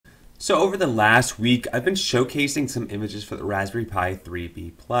So over the last week, I've been showcasing some images for the Raspberry Pi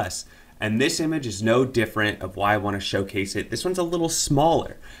 3B Plus, and this image is no different of why I want to showcase it. This one's a little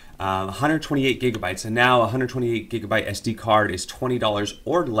smaller, 128 gigabytes, and now a 128 gigabyte SD card is $20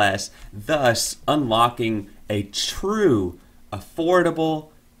 or less, thus unlocking a true, affordable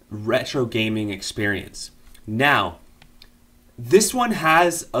retro gaming experience. Now, this one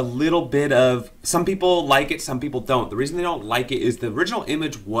has a little bit of, some people like it, some people don't. The reason they don't like it is the original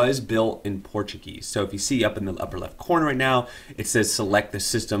image was built in Portuguese. So if you see up in the upper left corner right now, it says select the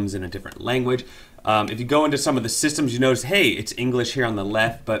systems in a different language. If you go into some of the systems, you notice, hey, it's English here on the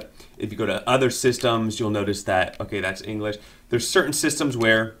left, but if you go to other systems, you'll notice that, okay, that's English. There's certain systems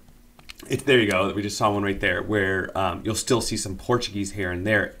where, there you go, we just saw one right there, where you'll still see some Portuguese here and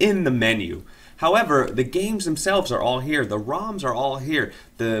there in the menu. However, the games themselves are all here. The ROMs are all here.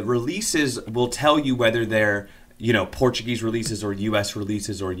 The releases will tell you whether they're, Portuguese releases or US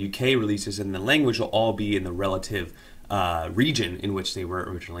releases or UK releases, and the language will all be in the relative region in which they were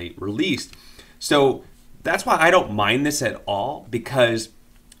originally released. So that's why I don't mind this at all, because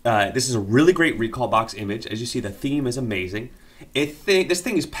this is a really great RecalBox image. As you see, the theme is amazing. This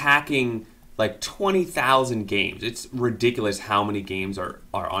thing is packing like 20,000 games. It's ridiculous how many games are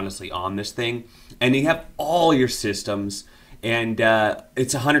honestly on this thing. And you have all your systems, and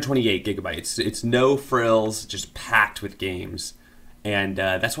it's 128 gigabytes. It's no frills, just packed with games. And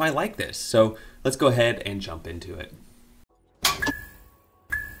that's why I like this. So let's go ahead and jump into it.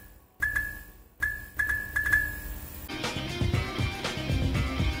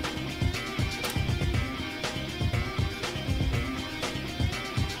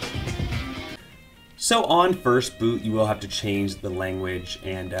 So on first boot, you will have to change the language,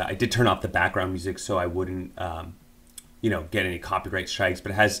 and I did turn off the background music so I wouldn't, get any copyright strikes.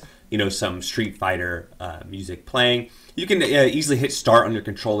 But it has, some Street Fighter music playing. You can easily hit start on your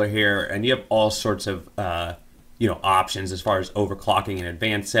controller here, and you have all sorts of, options as far as overclocking and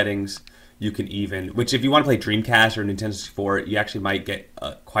advanced settings. You can even, which if you want to play Dreamcast or Nintendo 64, you actually might get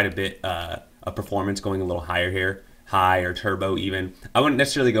quite a bit of performance going a little higher here. High or turbo even. I wouldn't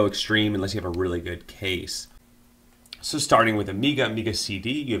necessarily go extreme unless you have a really good case. So starting with Amiga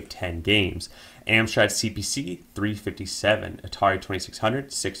CD, you have 10 games. Amstrad CPC, 357. Atari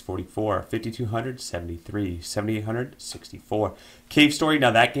 2600, 644. 5200, 73. 7800, 64. Cave Story,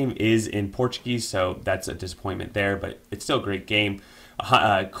 now that game is in Portuguese, so that's a disappointment there, but it's still a great game.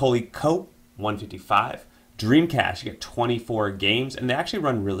 Coleco, 155. Dreamcast, you get 24 games, and they actually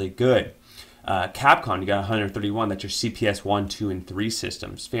run really good. Capcom, you got 131. That's your CPS 1, 2, and 3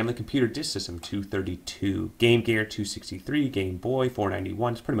 systems. Family Computer Disk System, 232. Game Gear, 263. Game Boy,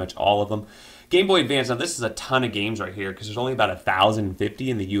 491. It's pretty much all of them. Game Boy Advance, now this is a ton of games right here because there's only about 1,050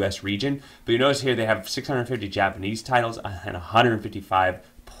 in the US region. But you notice here they have 650 Japanese titles and 155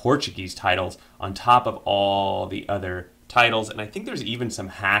 Portuguese titles on top of all the other titles. And I think there's even some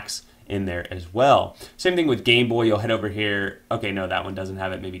hacks in there as well. Same thing with Game Boy. You'll head over here. Okay, no, that one doesn't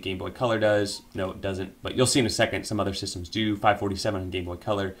have it. Maybe Game Boy Color does. No, it doesn't. But you'll see in a second some other systems do. 547 on Game Boy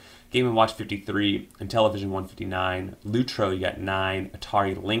Color. Game & Watch 53. And Television 159. Lutro, you got 9.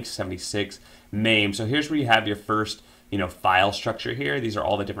 Atari Lynx 76. MAME. So here's where you have your first, file structure here. These are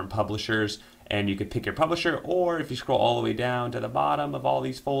all the different publishers. And you could pick your publisher, or if you scroll all the way down to the bottom of all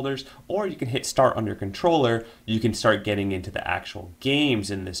these folders, or you can hit start on your controller, you can start getting into the actual games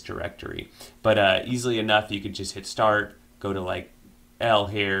in this directory. But easily enough, you could just hit start, go to like L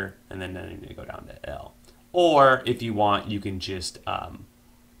here, and then you go down to L. Or if you want, you can just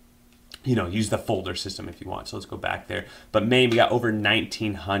use the folder system if you want. So let's go back there. But MAME, we got over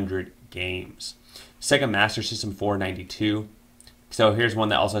 1,900 games. Sega Master System 492. So here's one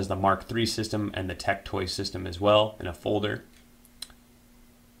that also has the Mark III system and the Tech Toy system as well in a folder.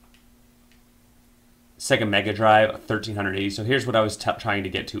 Sega Mega Drive 1380. So here's what I was trying to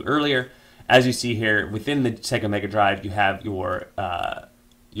get to earlier. As you see here, within the Sega Mega Drive, you have your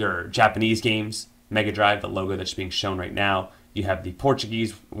Japanese games, Mega Drive, the logo that's being shown right now. You have the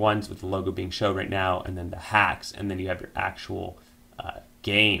Portuguese ones with the logo being shown right now, and then the hacks, and then you have your actual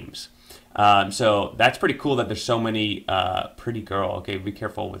games. So that's pretty cool that there's so many pretty girl. Okay, be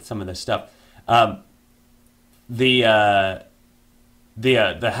careful with some of this stuff. The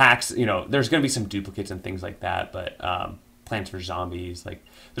hacks, there's going to be some duplicates and things like that, but Plants vs. Zombies, like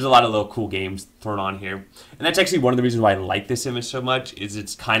there's a lot of little cool games thrown on here. And that's actually one of the reasons why I like this image so much, is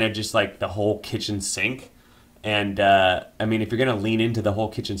it's kind of just like the whole kitchen sink. And I mean, if you're going to lean into the whole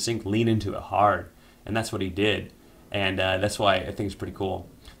kitchen sink, lean into it hard. And that's what he did. And that's why I think it's pretty cool.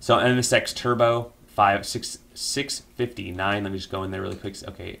 So MSX Turbo 659. Let me just go in there really quick.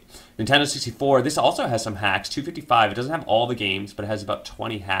 Okay, Nintendo 64. This also has some hacks. 255. It doesn't have all the games, but it has about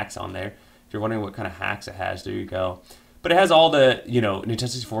 20 hacks on there. If you're wondering what kind of hacks it has, there you go. But it has all the, Nintendo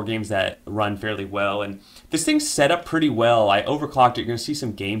 64 games that run fairly well. And this thing's set up pretty well. I overclocked it. You're going to see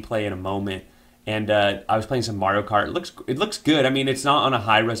some gameplay in a moment. And I was playing some Mario Kart. It looks good. I mean, it's not on a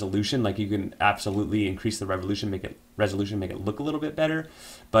high resolution. Like, you can absolutely increase the resolution, make it look a little bit better.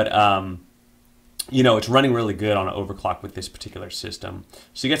 But, it's running really good on an overclock with this particular system.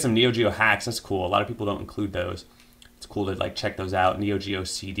 So you get some Neo Geo hacks. That's cool. A lot of people don't include those. It's cool to, check those out. Neo Geo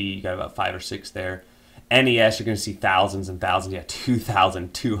CD, you got about 5 or 6 there. NES, you're going to see thousands and thousands. Yeah,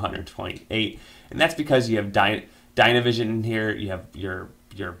 2,228. And that's because you have Dynavision in here. You have your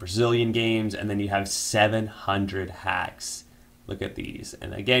Brazilian games, and then you have 700 hacks. Look at these.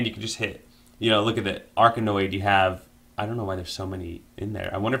 And again, you can just hit, look at the Arkanoid. You have, I don't know why there's so many in there.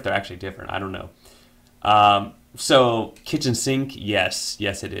 I wonder if they're actually different. I don't know. So kitchen sink, yes,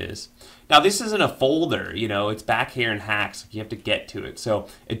 it is. Now this isn't a folder, it's back here in hacks. You have to get to it. So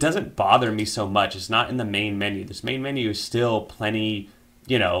it doesn't bother me so much. It's not in the main menu. This main menu is still plenty,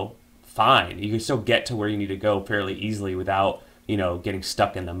 fine. You can still get to where you need to go fairly easily without, getting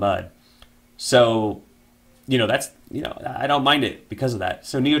stuck in the mud. So, that's, I don't mind it because of that.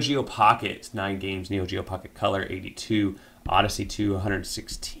 So Neo Geo Pocket, 9 games. Neo Geo Pocket Color, 82. Odyssey 2,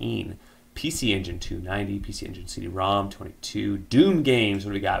 116. PC Engine 290, PC Engine CD-ROM 22, Doom games.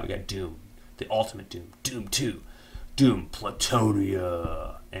 What do we got? We got Doom, the Ultimate Doom, Doom 2, Doom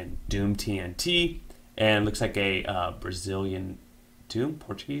Platonia, and Doom TNT. And looks like a Brazilian Doom,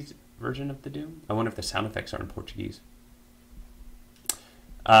 Portuguese version of the Doom. I wonder if the sound effects are in Portuguese.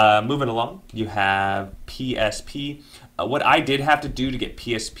 Moving along, you have PSP. What I did have to do to get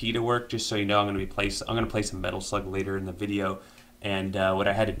PSP to work, just so you know, I'm going to play some Metal Slug later in the video. And what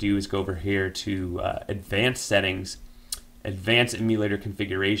I had to do is go over here to Advanced Settings, Advanced Emulator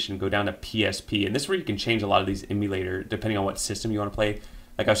Configuration, go down to PSP. And this is where you can change a lot of these emulator depending on what system you want to play.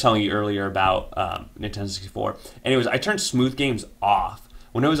 Like I was telling you earlier about Nintendo 64. Anyways, I turned smooth games off.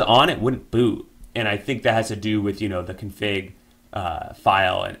 When it was on, it wouldn't boot. And I think that has to do with, the config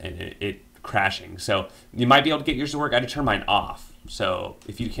file and it crashing. So you might be able to get yours to work. I had to turn mine off. So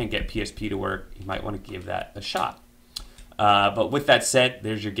if you can't get PSP to work, you might want to give that a shot. But with that said,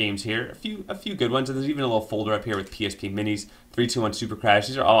 there's your games here. A few good ones. And there's even a little folder up here with PSP Minis, 321 Super Crash.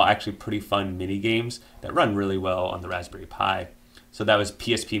 These are all actually pretty fun mini games that run really well on the Raspberry Pi. So that was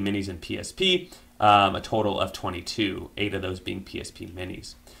PSP Minis and PSP, a total of 22, 8 of those being PSP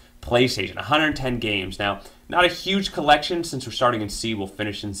Minis. PlayStation, 110 games. Now, not a huge collection since we're starting in C. We'll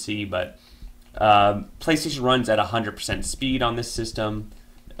finish in C, but PlayStation runs at 100% speed on this system.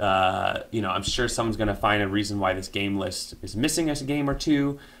 I'm sure someone's going to find a reason why this game list is missing a game or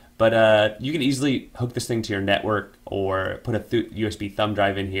two, but you can easily hook this thing to your network or put a USB thumb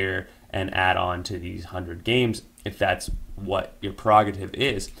drive in here and add on to these 100 games if that's what your prerogative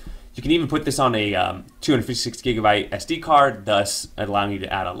is. You can even put this on a 256 gigabyte SD card, thus allowing you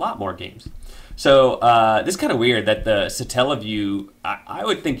to add a lot more games. So this is kind of weird that the Satellaview, I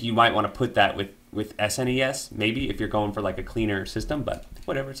would think you might want to put that with SNES, maybe if you're going for like a cleaner system, but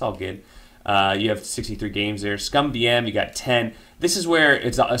whatever, it's all good. You have 63 games there. Scum VM, you got 10. This is where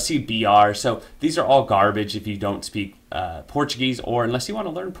it's a CBR, so these are all garbage if you don't speak Portuguese, or unless you want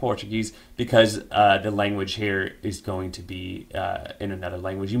to learn Portuguese, because the language here is going to be in another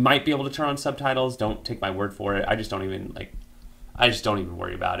language. You might be able to turn on subtitles. Don't take my word for it. I just don't even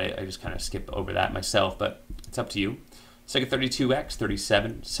worry about it. I just kind of skip over that myself, but it's up to you. Sega 32X,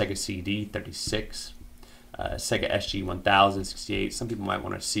 37, Sega CD, 36, Sega SG 1000, 68. Some people might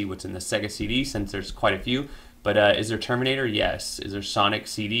want to see what's in the Sega CD since there's quite a few. But is there Terminator? Yes. Is there Sonic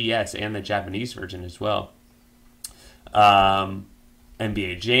CD? Yes, and the Japanese version as well.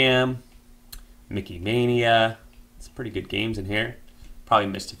 NBA Jam, Mickey Mania. Some pretty good games in here. Probably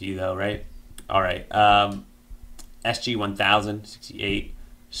missed a few though, right? All right. SG 1000, 68.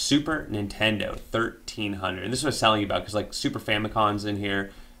 Super Nintendo 1300, and this is what I was telling you about, because like Super Famicon's in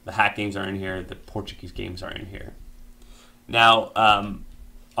here, the hack games are in here, the Portuguese games are in here. Now,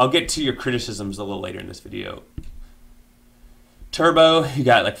 I'll get to your criticisms a little later in this video. Turbo, you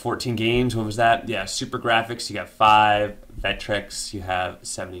got like 14 games. What was that? Yeah, Super Graphics, you got 5. Vectrex, you have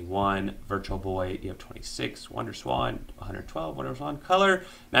 71. Virtual Boy, you have 26. Wonder Swan, 112. Wonder Swan Color,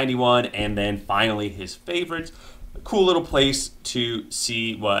 91. And then finally, his favorites. A cool little place to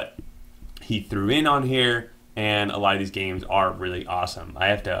see what he threw in on here, and a lot of these games are really awesome. I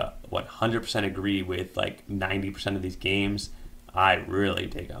have to 100% agree with like 90% of these games. I really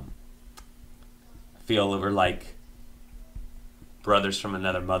dig them. I feel we're like brothers from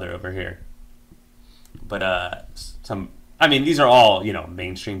another mother over here. But I mean, these are all, you know,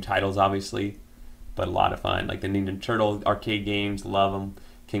 mainstream titles, obviously, but a lot of fun. Like the Ninja Turtle arcade games, love them.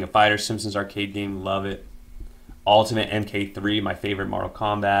 King of Fighters, Simpsons arcade game, love it. Ultimate MK3, my favorite Mortal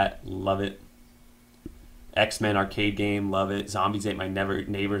Kombat, love it. X-Men arcade game, love it. Zombies Ate My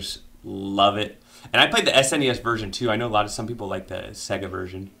Neighbors, love it. And I played the SNES version too. I know some people like the Sega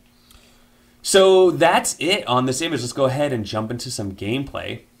version. So that's it on this image. Let's go ahead and jump into some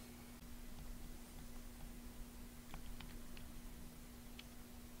gameplay.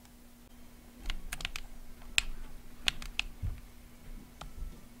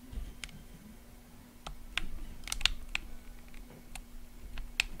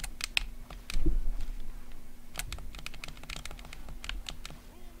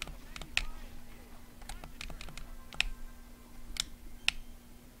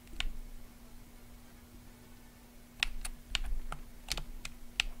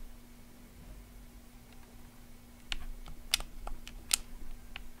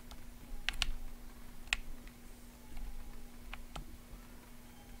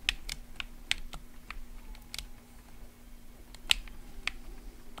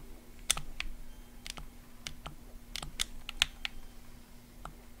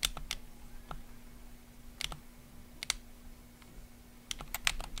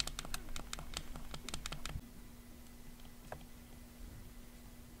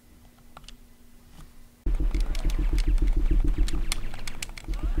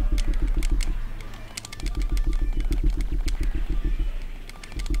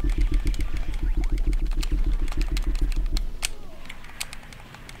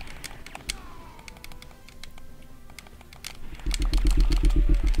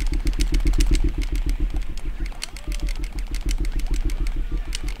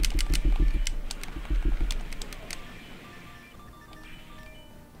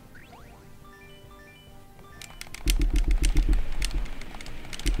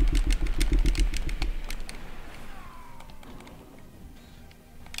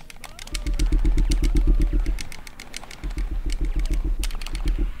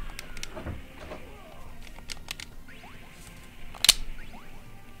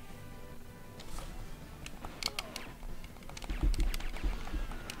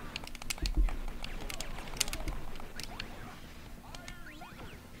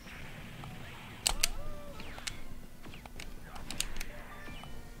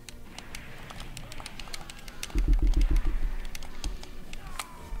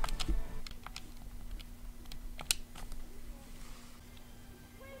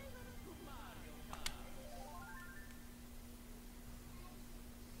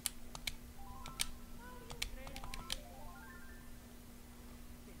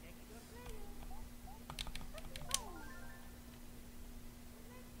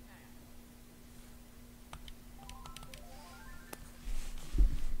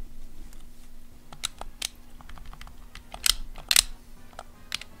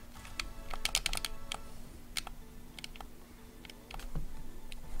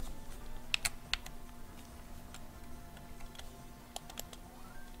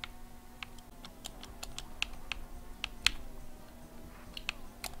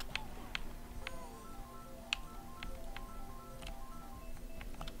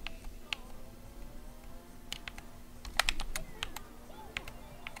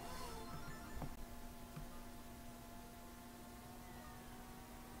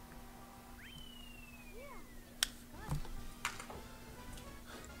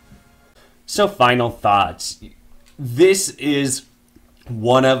 So final thoughts. This is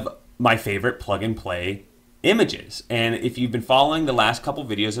one of my favorite plug and play images. And if you've been following the last couple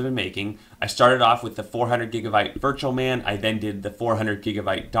videos I've been making, I started off with the 400 gigabyte Virtual Man. I then did the 400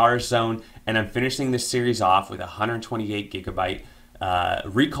 gigabyte Dark Zone, and I'm finishing this series off with a 128 gigabyte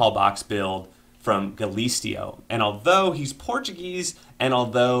RecalBox build from Galistio. And although he's Portuguese, and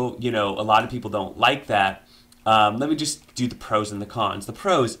although, you know, a lot of people don't like that, let me just do the pros and the cons. The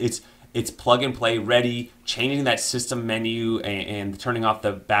pros, it's plug and play ready, changing that system menu and turning off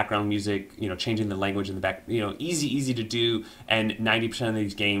the background music, you know, changing the language in the back, you know, easy to do. And 90% of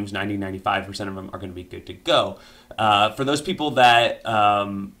these games, 95% of them are going to be good to go. For those people that,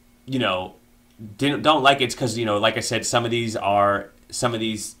 you know, don't like it, it's because, you know, like I said, some of these,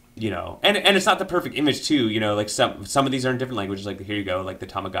 you know, and it's not the perfect image too, you know, like some of these are in different languages, like here you go, like the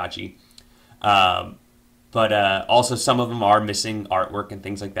Tamagotchi. But also some of them are missing artwork and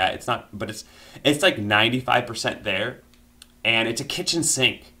things like that. It's not, but it's like 95% there, and it's a kitchen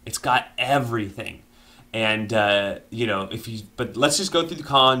sink. It's got everything, and you know, but let's just go through the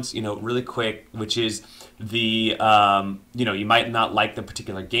cons, you know, really quick. Which is The you might not like the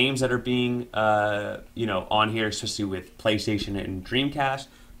particular games that are being on here, especially with PlayStation and Dreamcast.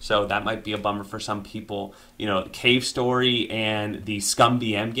 So that might be a bummer for some people. The Cave Story and the Scum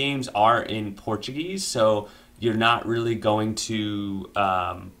BM games are in Portuguese, so you're not really going to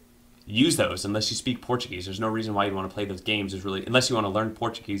use those unless you speak Portuguese. There's no reason why you want to play those games. Unless you want to learn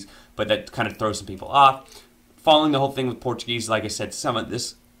Portuguese, but that kind of throws some people off. Following the whole thing with Portuguese, like I said, some of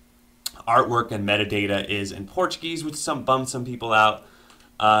this artwork and metadata is in Portuguese, which bums some people out.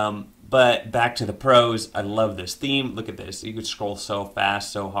 But back to the pros, I love this theme. Look at this. You could scroll so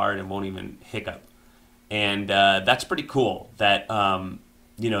fast, so hard, and won't even hiccup. And that's pretty cool that,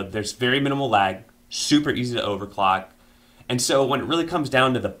 there's very minimal lag, super easy to overclock. And so when it really comes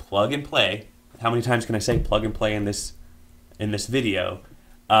down to the plug and play, how many times can I say plug and play in this video?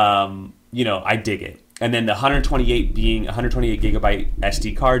 I dig it. And then the 128 gigabyte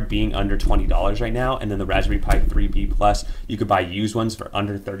SD card being under $20 right now, and then the Raspberry Pi 3B Plus, you could buy used ones for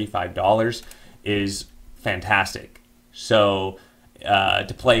under $35, is fantastic. So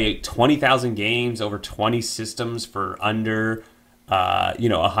to play 20,000 games over 20 systems for under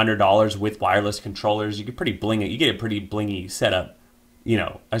 $100 with wireless controllers, you get a pretty blingy setup,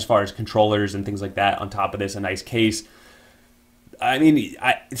 as far as controllers and things like that. On top of this, a nice case. I mean,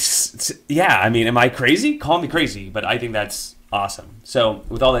 am I crazy? Call me crazy, but I think that's awesome. So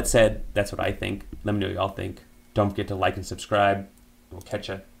with all that said, that's what I think. Let me know what y'all think. Don't forget to like and subscribe. We'll catch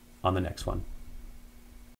you on the next one.